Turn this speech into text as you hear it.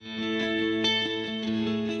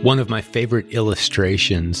One of my favorite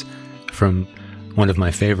illustrations from one of my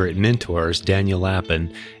favorite mentors, Daniel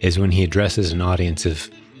Lapin, is when he addresses an audience of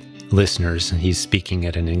listeners. He's speaking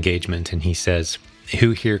at an engagement and he says,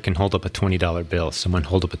 who here can hold up a $20 bill? Someone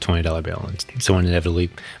hold up a $20 bill, and someone inevitably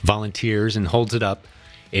volunteers and holds it up.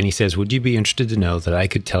 And he says, would you be interested to know that I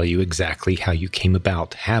could tell you exactly how you came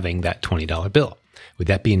about having that $20 bill? Would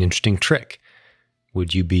that be an interesting trick?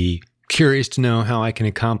 Would you be curious to know how I can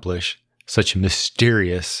accomplish such a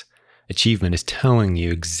mysterious achievement as telling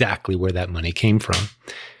you exactly where that money came from?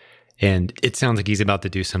 And it sounds like he's about to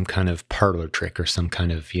do some kind of parlor trick or some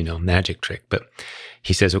kind of, magic trick. But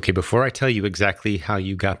he says, okay, before I tell you exactly how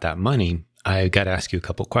you got that money, I got to ask you a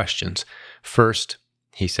couple questions. First,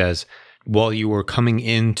 he says, while you were coming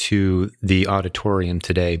into the auditorium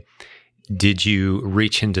today, did you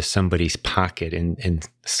reach into somebody's pocket and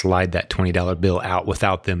slide that $20 bill out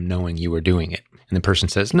without them knowing you were doing it? And the person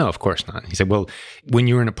says, no, of course not. He said, well, when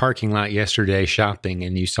you were in a parking lot yesterday shopping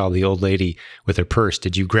and you saw the old lady with her purse,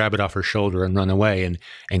 did you grab it off her shoulder and run away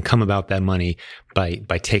and come about that money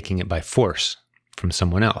by taking it by force from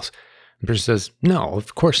someone else? The person says, no,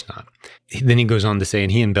 of course not. Then he goes on to say,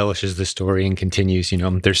 and he embellishes the story and continues,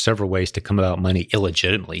 there's several ways to come about money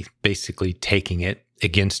illegitimately, basically taking it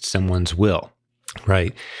against someone's will.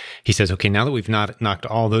 Right. He says, okay, now that we've knocked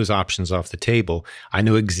all those options off the table, I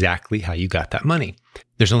know exactly how you got that money.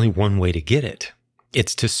 There's only one way to get it.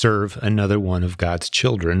 It's to serve another one of God's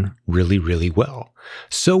children really, really well.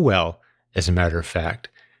 So well, as a matter of fact,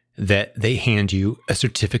 that they hand you a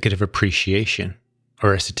certificate of appreciation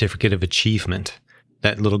or a certificate of achievement,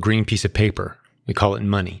 that little green piece of paper. We call it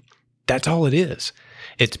money. That's all it is.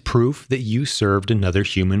 It's proof that you served another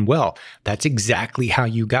human well. That's exactly how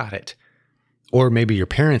you got it. Or maybe your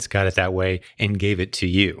parents got it that way and gave it to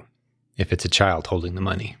you, if it's a child holding the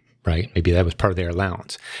money, right? Maybe that was part of their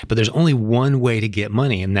allowance. But there's only one way to get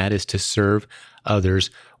money, and that is to serve others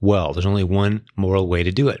well. There's only one moral way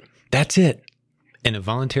to do it. That's it. In a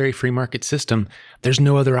voluntary free market system, there's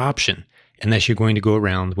no other option unless you're going to go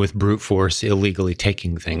around with brute force illegally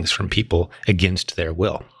taking things from people against their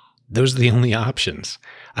will. Those are the only options.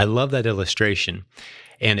 I love that illustration,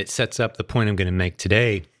 and it sets up the point I'm going to make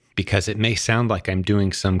today, because it may sound like I'm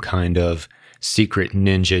doing some kind of secret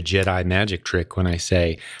ninja Jedi magic trick when I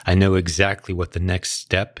say I know exactly what the next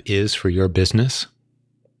step is for your business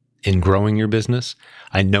in growing your business.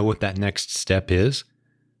 I know what that next step is.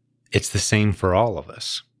 It's the same for all of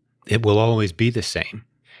us. It will always be the same.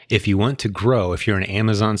 If you want to grow, if you're an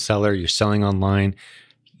Amazon seller, you're selling online,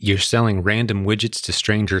 you're selling random widgets to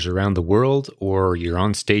strangers around the world, or you're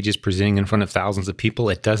on stages presenting in front of thousands of people,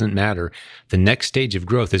 it doesn't matter. The next stage of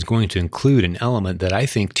growth is going to include an element that I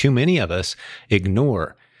think too many of us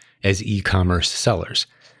ignore as e-commerce sellers.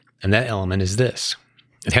 And that element is this.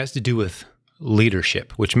 It has to do with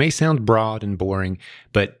leadership, which may sound broad and boring,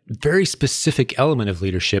 but very specific element of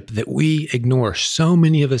leadership that we ignore. So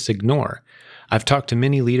many of us ignore. I've talked to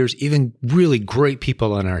many leaders, even really great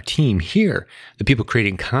people on our team here, the people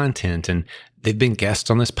creating content, and they've been guests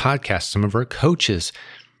on this podcast, some of our coaches,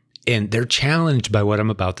 and they're challenged by what I'm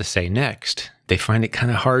about to say next. They find it kind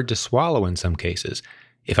of hard to swallow in some cases.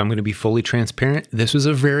 If I'm going to be fully transparent, this was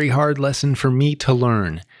a very hard lesson for me to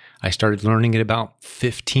learn. I started learning it about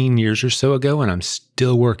 15 years or so ago, and I'm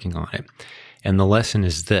still working on it. And the lesson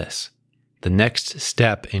is this. The next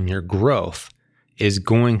step in your growth is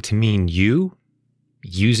going to mean you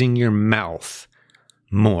using your mouth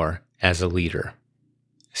more as a leader.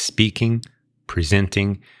 Speaking,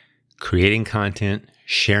 presenting, creating content,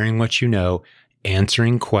 sharing what you know,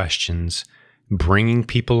 answering questions, bringing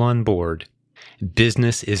people on board.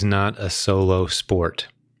 Business is not a solo sport.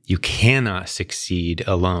 You cannot succeed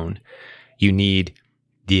alone. You need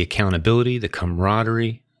the accountability, the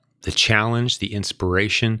camaraderie, the challenge, the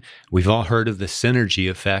inspiration. We've all heard of the synergy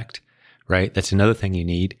effect, right? That's another thing you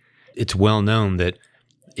need. It's well known that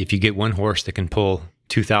if you get one horse that can pull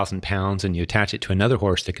 2,000 pounds and you attach it to another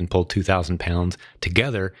horse that can pull 2,000 pounds,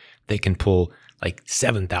 together they can pull like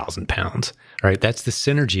 7,000 pounds, right? That's the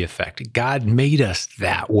synergy effect. God made us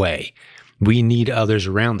that way. We need others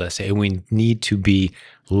around us, and we need to be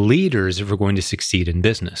leaders if we're going to succeed in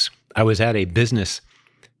business. I was at a business,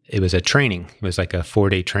 it was a training. It was like a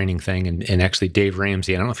 4-day training thing, and actually Dave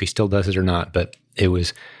Ramsey, I don't know if he still does it or not, but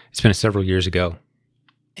it's been several years ago.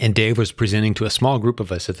 And Dave was presenting to a small group of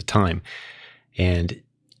us at the time. And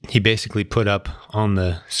he basically put up on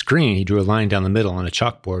the screen, he drew a line down the middle on a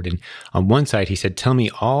chalkboard. And on one side, he said, tell me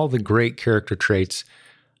all the great character traits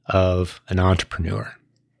of an entrepreneur.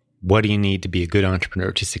 What do you need to be a good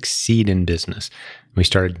entrepreneur, to succeed in business? And we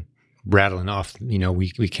started rattling off,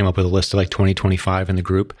 we came up with a list of like 20, 25 in the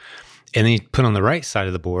group. And then he put on the right side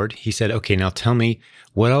of the board, he said, okay, now tell me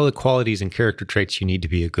what all the qualities and character traits you need to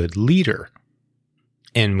be a good leader.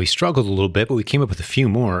 And we struggled a little bit, but we came up with a few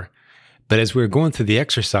more. But as we were going through the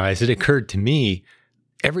exercise, it occurred to me,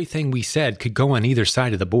 everything we said could go on either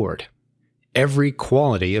side of the board. Every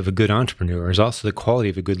quality of a good entrepreneur is also the quality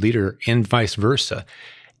of a good leader, and vice versa.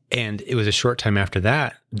 And it was a short time after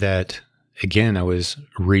that, again, I was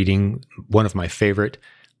reading one of my favorite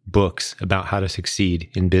books about how to succeed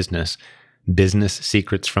in business, Business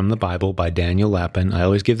Secrets from the Bible by Daniel Lapin. I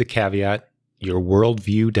always give the caveat, your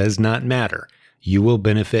worldview does not matter. You will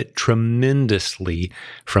benefit tremendously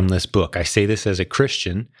from this book. I say this as a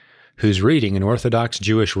Christian who's reading an Orthodox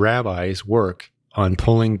Jewish rabbi's work on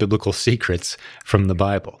pulling biblical secrets from the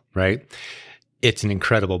Bible, right? It's an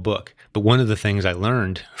incredible book. But one of the things I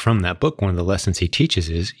learned from that book, one of the lessons he teaches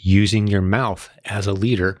is using your mouth as a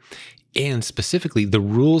leader. And specifically, the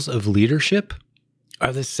rules of leadership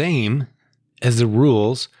are the same as the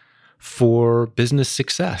rules for business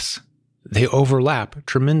success. They overlap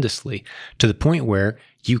tremendously to the point where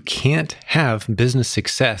you can't have business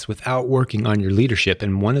success without working on your leadership.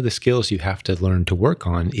 And one of the skills you have to learn to work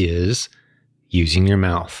on is using your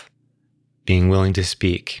mouth, being willing to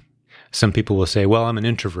speak. Some people will say, well, I'm an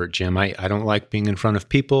introvert, Jim. I don't like being in front of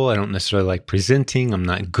people. I don't necessarily like presenting. I'm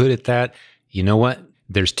not good at that. You know what?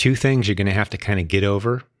 There's two things you're going to have to kind of get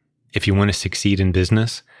over if you want to succeed in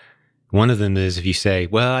business. One of them is if you say,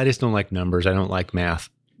 well, I just don't like numbers. I don't like math.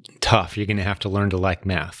 Tough. You're going to have to learn to like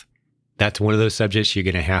math. That's one of those subjects you're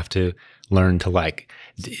going to have to learn to like.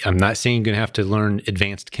 I'm not saying you're going to have to learn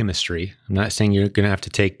advanced chemistry. I'm not saying you're going to have to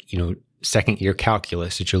take, second year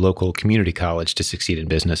calculus at your local community college to succeed in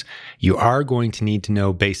business. You are going to need to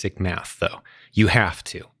know basic math, though. You have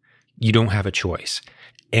to. You don't have a choice.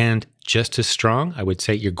 And just as strong, I would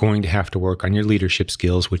say you're going to have to work on your leadership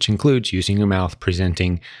skills, which includes using your mouth,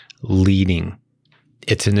 presenting, leading.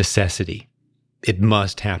 It's a necessity. It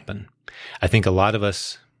must happen. I think a lot of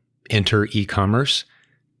us enter e-commerce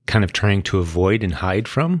kind of trying to avoid and hide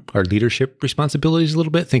from our leadership responsibilities a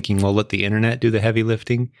little bit, thinking, well, let the internet do the heavy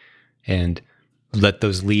lifting and let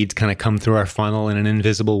those leads kind of come through our funnel in an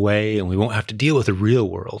invisible way, and we won't have to deal with the real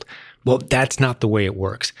world. Well, that's not the way it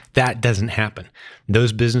works. That doesn't happen.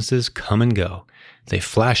 Those businesses come and go. They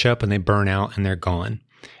flash up and they burn out and they're gone.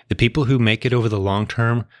 The people who make it over the long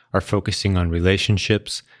term are focusing on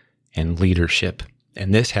relationships and leadership.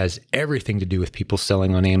 And this has everything to do with people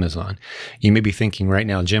selling on Amazon. You may be thinking right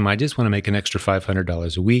now, Jim, I just want to make an extra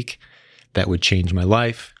 $500 a week. That would change my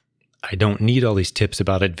life. I don't need all these tips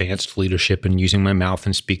about advanced leadership and using my mouth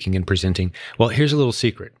and speaking and presenting. Well, here's a little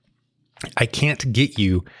secret. I can't get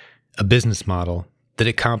you a business model that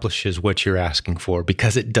accomplishes what you're asking for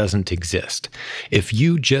because it doesn't exist. If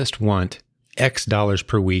you just want X dollars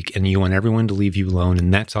per week and you want everyone to leave you alone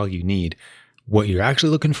and that's all you need, what you're actually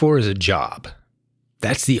looking for is a job.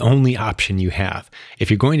 That's the only option you have. If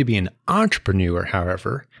you're going to be an entrepreneur,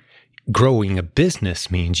 however, growing a business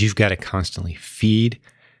means you've got to constantly feed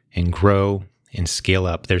and grow and scale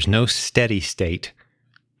up. There's no steady state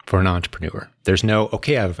for an entrepreneur. There's no,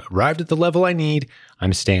 okay, I've arrived at the level I need.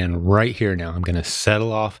 I'm staying right here now. I'm going to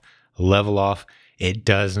settle off, level off. It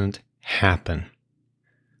doesn't happen.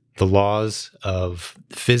 The laws of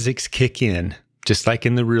physics kick in, just like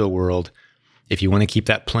in the real world. If you want to keep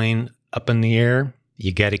that plane up in the air,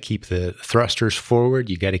 you got to keep the thrusters forward.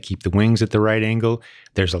 You got to keep the wings at the right angle.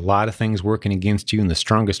 There's a lot of things working against you, and the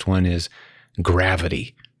strongest one is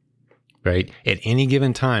gravity. Right? At any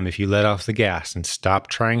given time, if you let off the gas and stop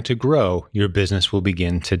trying to grow, your business will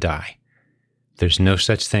begin to die. There's no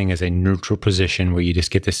such thing as a neutral position where you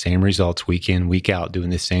just get the same results week in, week out,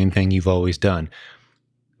 doing the same thing you've always done.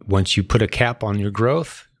 Once you put a cap on your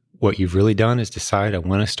growth, what you've really done is decide, I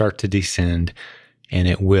want to start to descend, and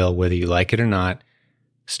it will, whether you like it or not,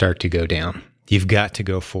 start to go down. You've got to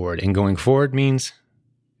go forward, and going forward means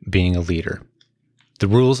being a leader. The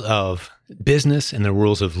rules of business and the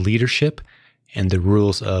rules of leadership and the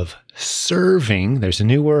rules of serving, there's a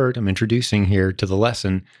new word I'm introducing here to the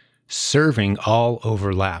lesson, serving all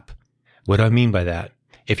overlap. What do I mean by that?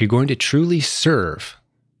 If you're going to truly serve,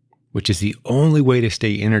 which is the only way to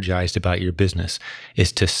stay energized about your business,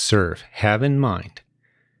 is to serve. Have in mind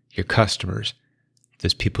your customers,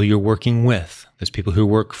 those people you're working with, those people who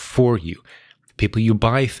work for you, the people you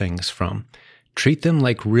buy things from. Treat them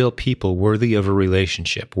like real people worthy of a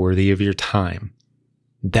relationship, worthy of your time.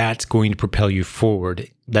 That's going to propel you forward.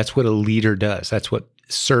 That's what a leader does. That's what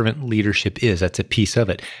servant leadership is. That's a piece of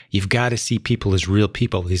it. You've got to see people as real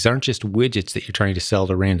people. These aren't just widgets that you're trying to sell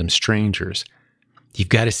to random strangers. You've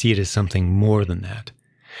got to see it as something more than that.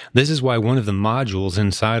 This is why one of the modules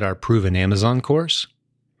inside our Proven Amazon course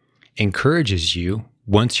encourages you,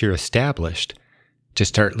 once you're established, to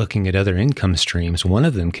start looking at other income streams. One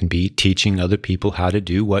of them can be teaching other people how to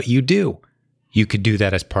do what you do. You could do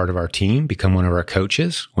that as part of our team, become one of our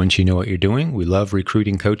coaches once you know what you're doing. We love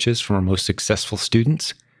recruiting coaches from our most successful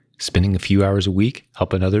students, spending a few hours a week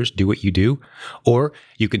helping others do what you do. Or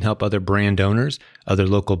you can help other brand owners, other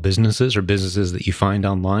local businesses or businesses that you find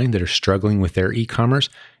online that are struggling with their e-commerce.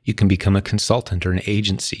 You can become a consultant or an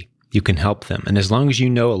agency. You can help them. And as long as you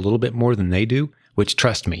know a little bit more than they do, which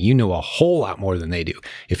trust me, you know a whole lot more than they do.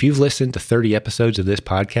 If you've listened to 30 episodes of this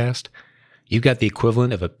podcast, you've got the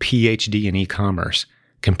equivalent of a PhD in e-commerce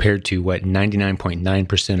compared to what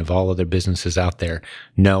 99.9% of all other businesses out there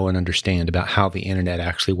know and understand about how the internet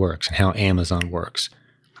actually works and how Amazon works.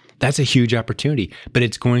 That's a huge opportunity, but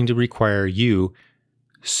it's going to require you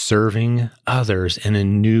serving others in a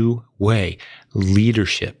new way.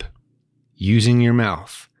 Leadership, using your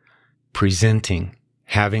mouth, presenting,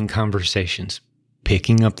 having conversations,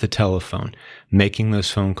 picking up the telephone, making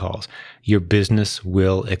those phone calls. Your business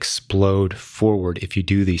will explode forward if you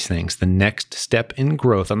do these things. The next step in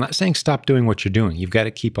growth, I'm not saying stop doing what you're doing. You've got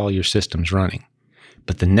to keep all your systems running.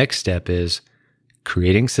 But the next step is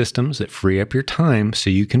creating systems that free up your time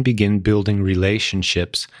so you can begin building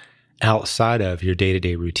relationships outside of your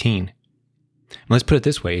day-to-day routine. And let's put it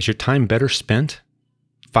this way. Is your time better spent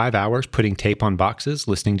 5 hours putting tape on boxes,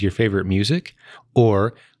 listening to your favorite music,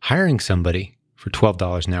 or hiring somebody for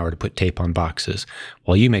 $12 an hour to put tape on boxes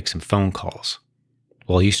while you make some phone calls,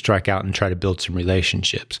 while you strike out and try to build some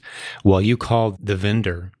relationships, while you call the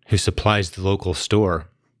vendor who supplies the local store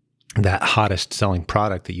that hottest selling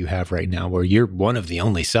product that you have right now, where you're one of the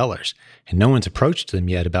only sellers and no one's approached them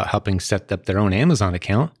yet about helping set up their own Amazon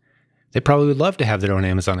account. They probably would love to have their own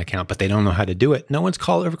Amazon account, but they don't know how to do it. No one's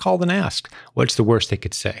ever called and asked. What's the worst they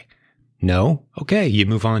could say? No? Okay, you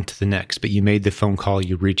move on to the next, but you made the phone call,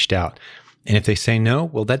 you reached out. And if they say no,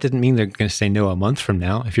 well, that doesn't mean they're going to say no a month from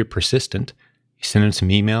now. If you're persistent, you send them some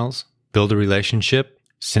emails, build a relationship,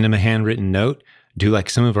 send them a handwritten note, do like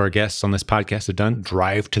some of our guests on this podcast have done,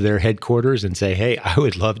 drive to their headquarters and say, hey, I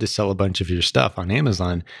would love to sell a bunch of your stuff on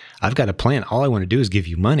Amazon. I've got a plan. All I want to do is give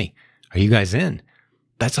you money. Are you guys in?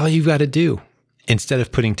 That's all you've got to do. Instead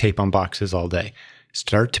of putting tape on boxes all day,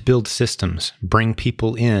 start to build systems, bring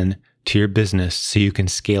people in to your business so you can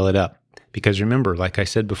scale it up. Because remember, like I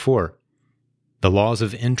said before, the laws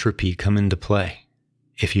of entropy come into play.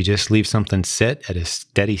 If you just leave something sit at a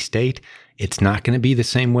steady state, it's not going to be the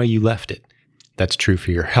same way you left it. That's true for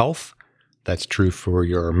your health. That's true for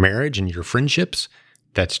your marriage and your friendships.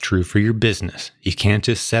 That's true for your business. You can't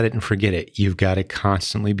just set it and forget it. You've got to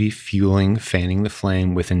constantly be fueling, fanning the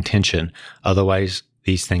flame with intention. Otherwise,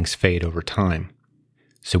 these things fade over time.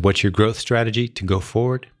 So what's your growth strategy to go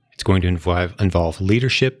forward? It's going to involve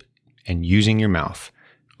leadership and using your mouth,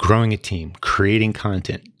 growing a team, creating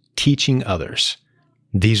content, teaching others.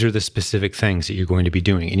 These are the specific things that you're going to be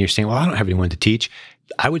doing. And you're saying, well, I don't have anyone to teach.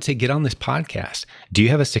 I would say get on this podcast. Do you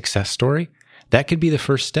have a success story? That could be the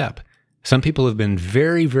first step. Some people have been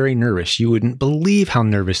very, very nervous. You wouldn't believe how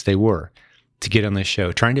nervous they were to get on this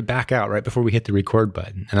show, trying to back out right before we hit the record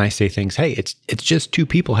button. And I say things, hey, it's just two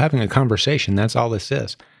people having a conversation. That's all this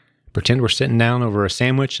is. Pretend we're sitting down over a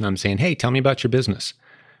sandwich and I'm saying, hey, tell me about your business.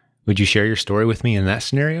 Would you share your story with me in that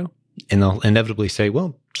scenario? And they'll inevitably say,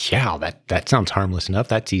 well, yeah, that sounds harmless enough.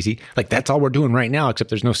 That's easy. Like that's all we're doing right now,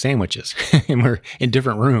 except there's no sandwiches and we're in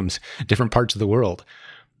different rooms, different parts of the world.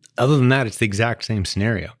 Other than that, it's the exact same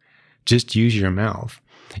scenario. Just use your mouth.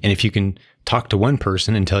 And if you can talk to one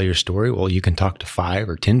person and tell your story, well, you can talk to 5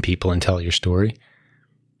 or 10 people and tell your story.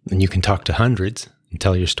 And you can talk to hundreds and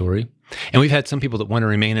tell your story. And we've had some people that want to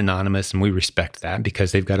remain anonymous, and we respect that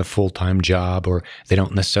because they've got a full-time job or they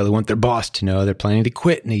don't necessarily want their boss to know they're planning to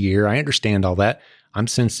quit in a year. I understand all that. I'm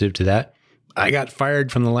sensitive to that. I got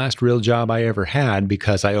fired from the last real job I ever had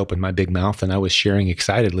because I opened my big mouth and I was sharing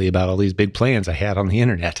excitedly about all these big plans I had on the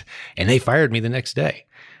internet, and they fired me the next day.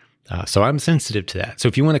 So I'm sensitive to that. So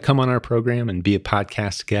if you want to come on our program and be a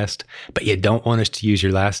podcast guest, but you don't want us to use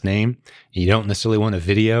your last name, and you don't necessarily want a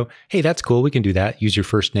video, hey, that's cool. We can do that. Use your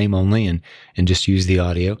first name only and just use the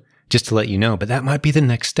audio just to let you know. But that might be the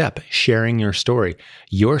next step, sharing your story.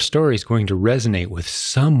 Your story is going to resonate with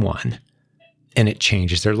someone and it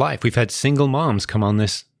changes their life. We've had single moms come on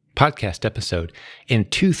this podcast episode. And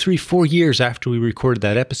 2, 3, 4 years after we recorded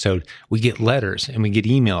that episode, we get letters and we get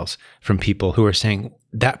emails from people who are saying,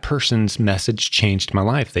 that person's message changed my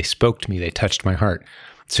life. They spoke to me. They touched my heart.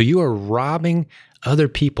 So you are robbing other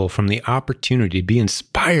people from the opportunity to be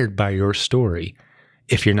inspired by your story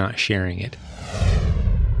if you're not sharing it.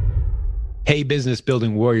 Hey, business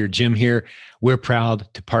building warrior, Jim here. We're proud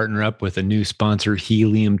to partner up with a new sponsor,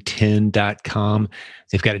 helium10.com.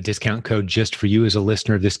 They've got a discount code just for you as a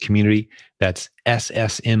listener of this community. That's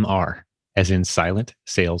SSMR, as in Silent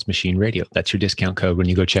Sales Machine Radio. That's your discount code when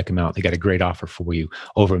you go check them out. They got a great offer for you.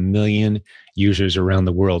 Over 1 million users around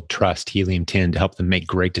the world trust Helium 10 to help them make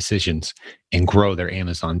great decisions and grow their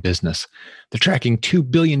Amazon business. They're tracking 2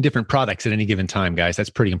 billion different products at any given time, guys. That's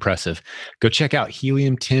pretty impressive. Go check out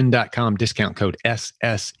helium10.com, discount code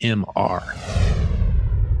SSMR.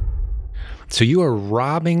 So you are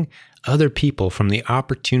robbing other people from the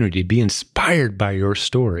opportunity to be inspired by your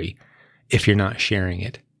story if you're not sharing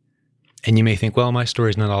it. And you may think, well, my story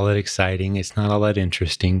is not all that exciting. It's not all that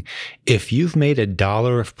interesting. If you've made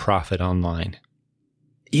 $1 of profit online,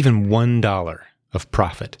 even $1 of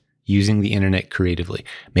profit using the internet creatively,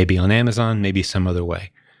 maybe on Amazon, maybe some other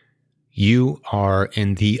way, you are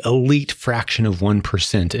in the elite fraction of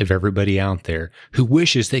 1% of everybody out there who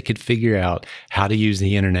wishes they could figure out how to use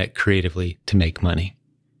the internet creatively to make money.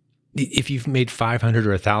 If you've made $500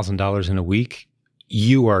 or $1,000 in a week,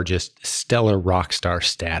 you are just stellar rock star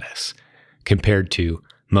status compared to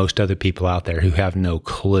most other people out there who have no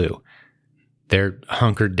clue. They're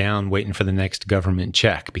hunkered down waiting for the next government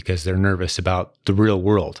check because they're nervous about the real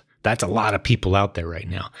world. That's a lot of people out there right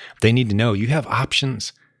now. They need to know you have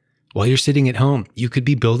options. While you're sitting at home, you could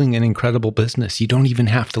be building an incredible business. You don't even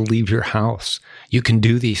have to leave your house. You can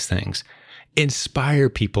do these things. Inspire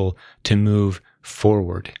people to move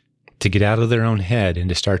forward, to get out of their own head and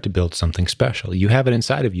to start to build something special. You have it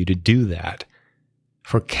inside of you to do that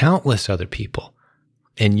for countless other people.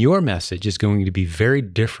 And your message is going to be very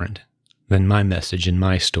different than my message and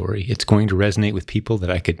my story. It's going to resonate with people that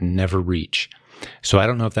I could never reach. So I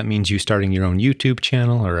don't know if that means you starting your own YouTube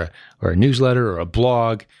channel or a newsletter or a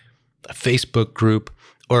blog, a Facebook group,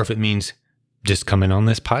 or if it means just coming on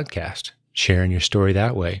this podcast, sharing your story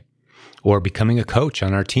that way, or becoming a coach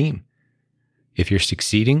on our team. If you're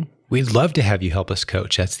succeeding, we'd love to have you help us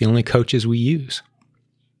coach. That's the only coaches we use,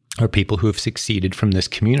 or people who have succeeded from this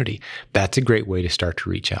community. That's a great way to start to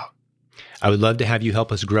reach out. I would love to have you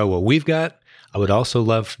help us grow what we've got. I would also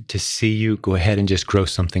love to see you go ahead and just grow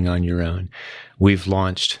something on your own. We've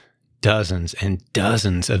launched dozens and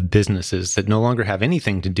dozens of businesses that no longer have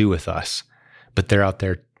anything to do with us, but they're out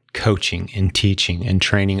there coaching and teaching and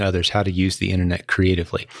training others how to use the internet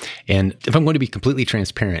creatively. And if I'm going to be completely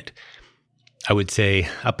transparent, I would say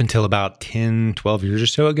up until about 10, 12 years or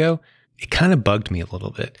so ago, it kind of bugged me a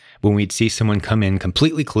little bit when we'd see someone come in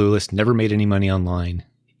completely clueless, never made any money online,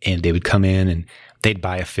 and they would come in and they'd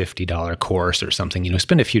buy a $50 course or something,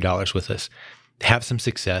 spend a few dollars with us, have some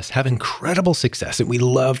success, have incredible success. And we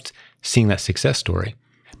loved seeing that success story.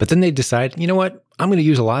 But then they'd decide, you know what? I'm going to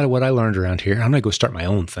use a lot of what I learned around here. I'm going to go start my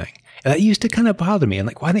own thing. And that used to kind of bother me. I'm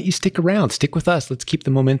like, why don't you stick around? Stick with us. Let's keep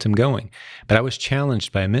the momentum going. But I was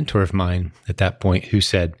challenged by a mentor of mine at that point who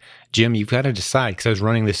said, Jim, you've got to decide, because I was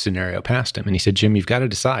running this scenario past him. And he said, Jim, you've got to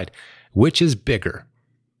decide which is bigger,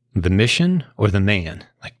 the mission or the man?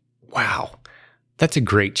 Like, wow, that's a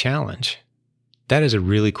great challenge. That is a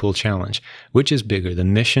really cool challenge. Which is bigger, the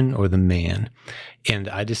mission or the man? And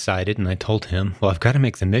I decided, and I told him, well, I've got to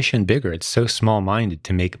make the mission bigger. It's so small-minded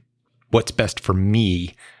to make what's best for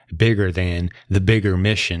me bigger than the bigger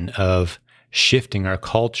mission of shifting our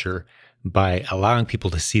culture by allowing people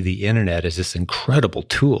to see the internet as this incredible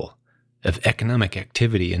tool of economic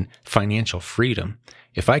activity and financial freedom.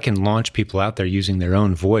 If I can launch people out there using their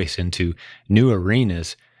own voice into new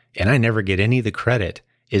arenas, and I never get any of the credit,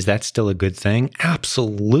 is that still a good thing?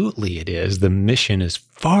 Absolutely it is. The mission is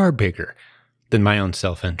far bigger than my own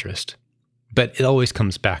self-interest. But it always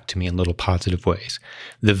comes back to me in little positive ways.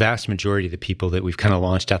 The vast majority of the people that we've kind of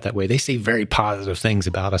launched out that way, they say very positive things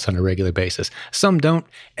about us on a regular basis. Some don't,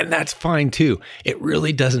 and that's fine too. It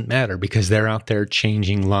really doesn't matter because they're out there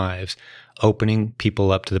changing lives, opening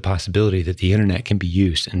people up to the possibility that the internet can be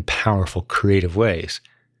used in powerful, creative ways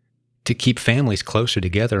to keep families closer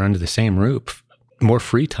together under the same roof, more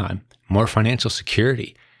free time, more financial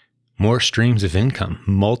security, more streams of income,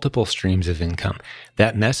 multiple streams of income.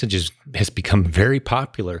 That message has become very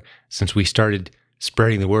popular since we started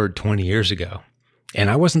spreading the word 20 years ago. And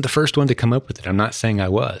I wasn't the first one to come up with it. I'm not saying I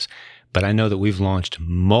was, but I know that we've launched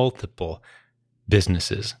multiple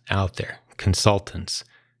businesses out there, consultants,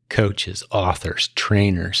 coaches, authors,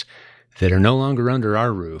 trainers that are no longer under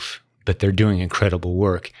our roof, but they're doing incredible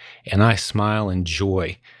work. And I smile in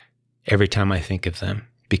joy every time I think of them,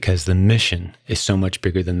 because the mission is so much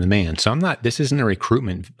bigger than the man. So this isn't a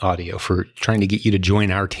recruitment audio for trying to get you to join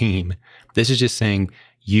our team. This is just saying,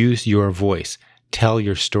 use your voice, tell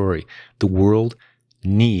your story. The world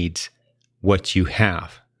needs what you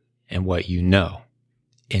have. and what you know.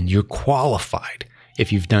 And you're qualified.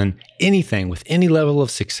 If you've done anything with any level of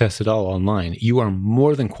success at all online, you are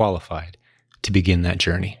more than qualified to begin that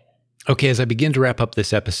journey. Okay, as I begin to wrap up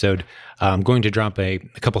this episode, I'm going to drop a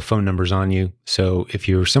couple phone numbers on you. So if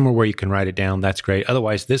you're somewhere where you can write it down, that's great.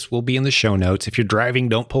 Otherwise, this will be in the show notes. If you're driving,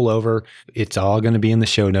 don't pull over. It's all going to be in the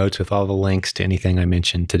show notes with all the links to anything I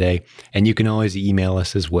mentioned today. And you can always email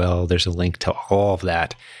us as well. There's a link to all of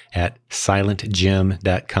that at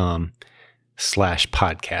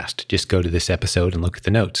silentjim.com/podcast. Just go to this episode and look at the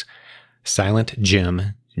notes.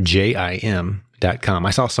 silentjim, JIM.com. I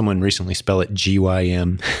saw someone recently spell it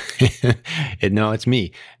GYM. No, it's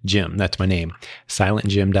me, Jim. That's my name.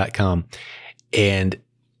 silentjim.com. And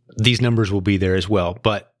these numbers will be there as well.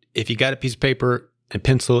 But if you got a piece of paper and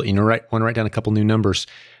pencil, and want to write down a couple new numbers,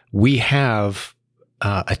 we have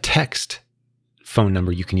a text phone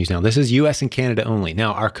number you can use now. This is US and Canada only.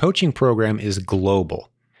 Now, our coaching program is global.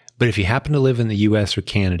 But if you happen to live in the US or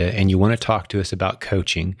Canada and you want to talk to us about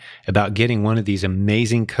coaching, about getting one of these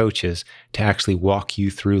amazing coaches to actually walk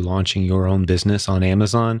you through launching your own business on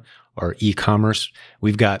Amazon or e-commerce,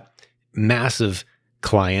 we've got massive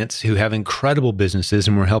clients who have incredible businesses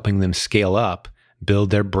and we're helping them scale up,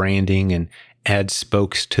 build their branding and add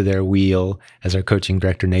spokes to their wheel. As our coaching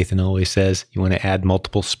director, Nathan, always says, you want to add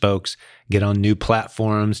multiple spokes, get on new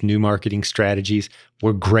platforms, new marketing strategies.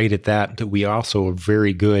 We're great at that, but we also are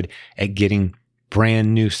very good at getting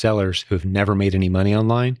brand new sellers who have never made any money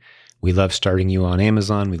online. We love starting you on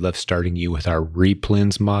Amazon. We love starting you with our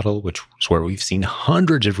Replens model, which is where we've seen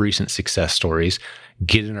hundreds of recent success stories.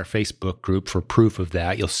 Get in our Facebook group for proof of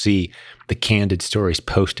that. You'll see the candid stories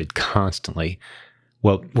posted constantly.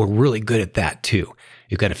 Well, we're really good at that too.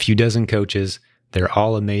 You've got a few dozen coaches. They're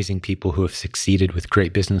all amazing people who have succeeded with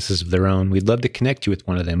great businesses of their own. We'd love to connect you with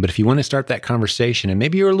one of them. But if you want to start that conversation and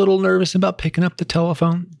maybe you're a little nervous about picking up the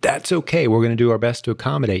telephone, that's okay. We're going to do our best to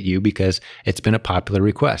accommodate you because it's been a popular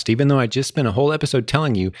request. Even though I just spent a whole episode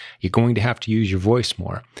telling you you're going to have to use your voice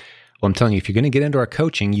more. Well, I'm telling you, if you're going to get into our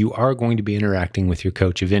coaching, you are going to be interacting with your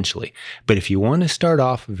coach eventually. But if you want to start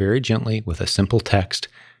off very gently with a simple text,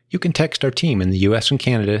 you can text our team in the US and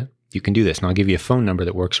Canada. You can do this, and I'll give you a phone number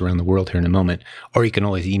that works around the world here in a moment, or you can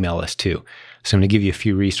always email us too. So I'm going to give you a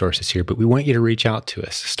few resources here, but we want you to reach out to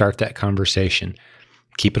us, start that conversation.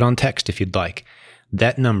 Keep it on text if you'd like.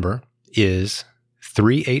 That number is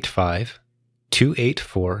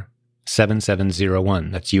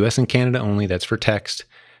 385-284-7701. That's US and Canada only. That's for text.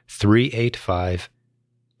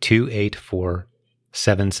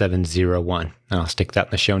 385-284-7701. And I'll stick that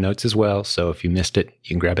in the show notes as well. So if you missed it, you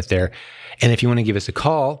can grab it there. And if you want to give us a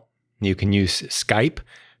call, you can use Skype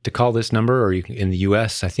to call this number, or you can, in the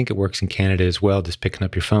US, I think it works in Canada as well, just picking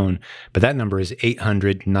up your phone. But that number is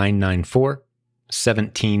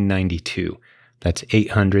 800-994-1792. That's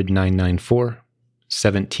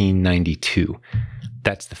 800-994-1792.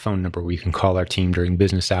 That's the phone number where you can call our team during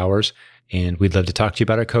business hours. And we'd love to talk to you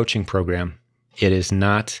about our coaching program. It is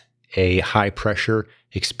not a high-pressure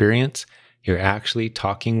experience. You're actually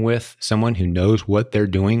talking with someone who knows what they're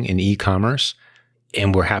doing in e-commerce,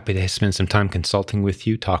 and we're happy to spend some time consulting with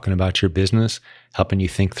you, talking about your business, helping you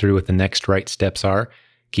think through what the next right steps are.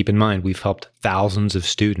 Keep in mind, we've helped thousands of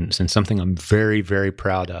students, and something I'm very, very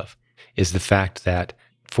proud of is the fact that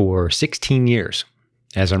for 16 years,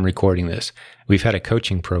 as I'm recording this, we've had a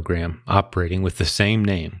coaching program operating with the same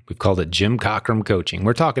name. We've called it Jim Cockrum Coaching.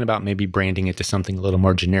 We're talking about maybe branding it to something a little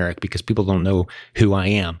more generic because people don't know who I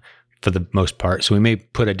am for the most part. So we may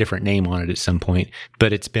put a different name on it at some point,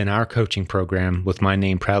 but it's been our coaching program with my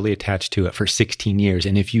name proudly attached to it for 16 years.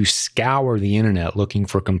 And if you scour the internet looking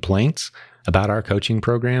for complaints about our coaching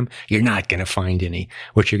program, you're not going to find any.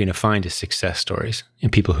 What you're going to find is success stories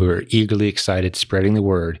and people who are eagerly excited, spreading the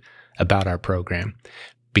word about our program.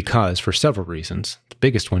 Because for several reasons, the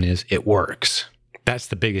biggest one is it works. That's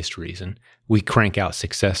the biggest reason. We crank out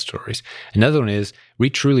success stories. Another one is we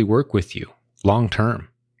truly work with you long term.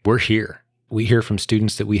 We're here. We hear from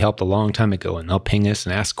students that we helped a long time ago, and they'll ping us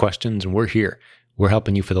and ask questions, and we're here. We're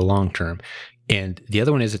helping you for the long term. And the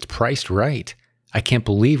other one is it's priced right. I can't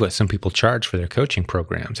believe what some people charge for their coaching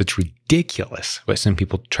programs. It's ridiculous what some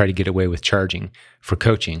people try to get away with charging for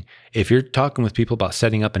coaching. If you're talking with people about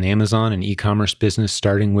setting up an Amazon and e-commerce business,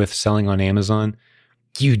 starting with selling on Amazon,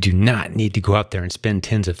 you do not need to go out there and spend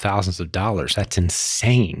tens of thousands of dollars. That's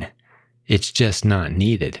insane. It's just not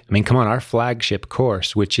needed. I mean, come on, our flagship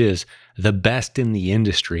course, which is the best in the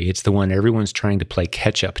industry, it's the one everyone's trying to play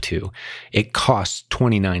catch up to. It costs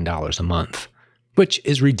 $29 a month, which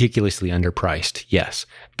is ridiculously underpriced, yes.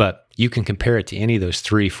 But you can compare it to any of those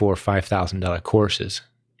 $3,000, $4,000, $5,000 courses.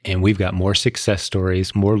 And we've got more success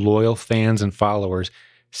stories, more loyal fans and followers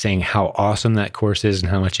saying how awesome that course is and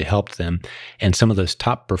how much it helped them. And some of those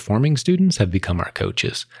top performing students have become our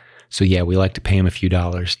coaches. So yeah, we like to pay them a few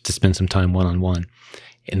dollars to spend some time one-on-one.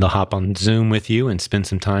 And they'll hop on Zoom with you and spend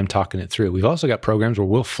some time talking it through. We've also got programs where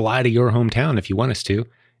we'll fly to your hometown if you want us to,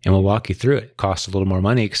 and we'll walk you through it. It costs a little more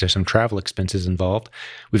money because there's some travel expenses involved.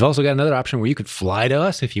 We've also got another option where you could fly to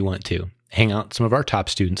us if you want to, hang out at some of our top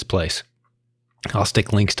students' place. I'll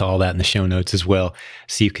stick links to all that in the show notes as well,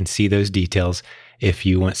 so you can see those details. If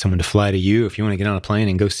you want someone to fly to you, if you want to get on a plane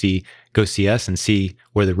and go see us and see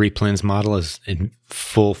where the Replens model is in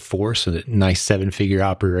full force, so that nice 7-figure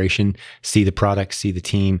operation, see the product, see the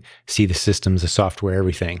team, see the systems, the software,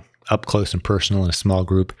 everything up close and personal in a small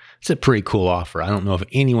group. It's a pretty cool offer. I don't know of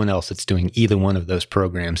anyone else that's doing either one of those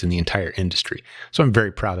programs in the entire industry. So I'm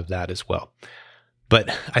very proud of that as well.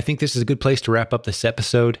 But I think this is a good place to wrap up this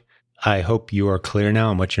episode. I hope you are clear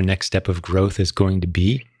now on what your next step of growth is going to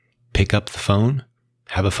be. Pick up the phone,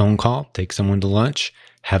 have a phone call, take someone to lunch,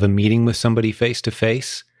 have a meeting with somebody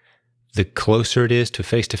face-to-face. The closer it is to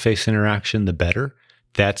face-to-face interaction, the better.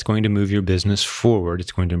 That's going to move your business forward.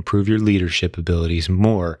 It's going to improve your leadership abilities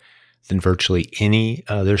more than virtually any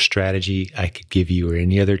other strategy I could give you, or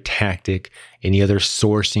any other tactic, any other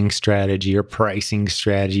sourcing strategy or pricing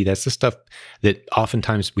strategy. That's the stuff that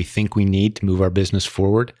oftentimes we think we need to move our business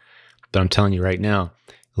forward. But I'm telling you right now,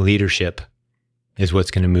 leadership is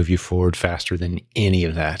what's going to move you forward faster than any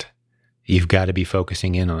of that. You've got to be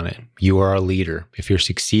focusing in on it. You are a leader. If you're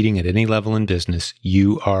succeeding at any level in business,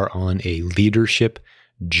 you are on a leadership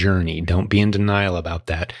journey. Don't be in denial about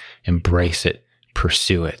that. Embrace it.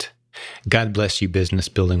 Pursue it. God bless you, business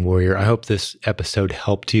building warrior. I hope this episode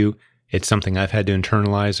helped you. It's something I've had to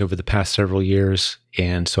internalize over the past several years,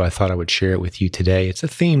 and so I thought I would share it with you today. It's a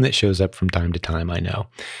theme that shows up from time to time, I know.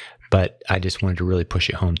 But I just wanted to really push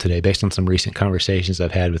it home today based on some recent conversations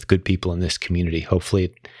I've had with good people in this community.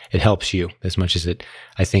 Hopefully it helps you as much as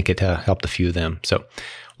I think it helped a few of them. So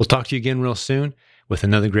we'll talk to you again real soon with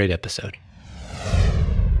another great episode.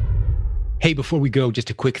 Hey, before we go, just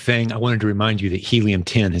a quick thing. I wanted to remind you that Helium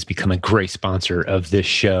 10 has become a great sponsor of this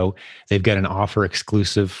show. They've got an offer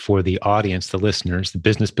exclusive for the audience, the listeners, the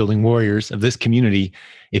business building warriors of this community.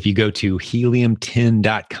 If you go to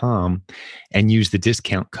helium10.com and use the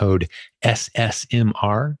discount code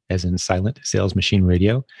SSMR, as in Silent Sales Machine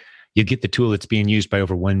Radio, you get the tool that's being used by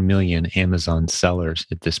over 1 million Amazon sellers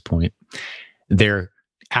at this point. They're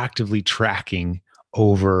actively tracking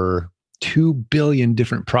over 2 billion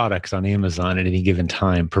different products on Amazon at any given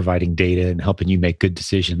time, providing data and helping you make good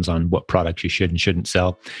decisions on what products you should and shouldn't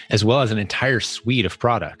sell, as well as an entire suite of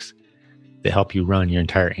products that help you run your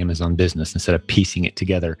entire Amazon business instead of piecing it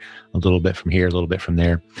together a little bit from here, a little bit from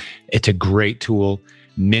there. It's a great tool.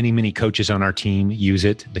 Many, many coaches on our team use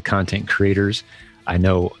it, the content creators. I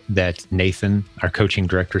know that Nathan, our coaching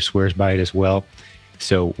director, swears by it as well.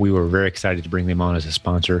 So we were very excited to bring them on as a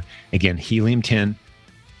sponsor. Again, Helium 10.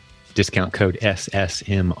 Discount code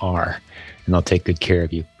SSMR, and they'll take good care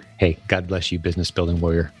of you. Hey, God bless you, business building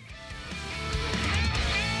warrior.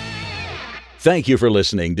 Thank you for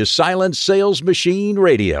listening to Silent Sales Machine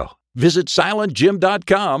Radio. Visit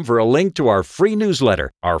silentjim.com for a link to our free newsletter,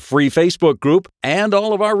 our free Facebook group, and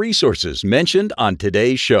all of our resources mentioned on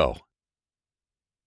today's show.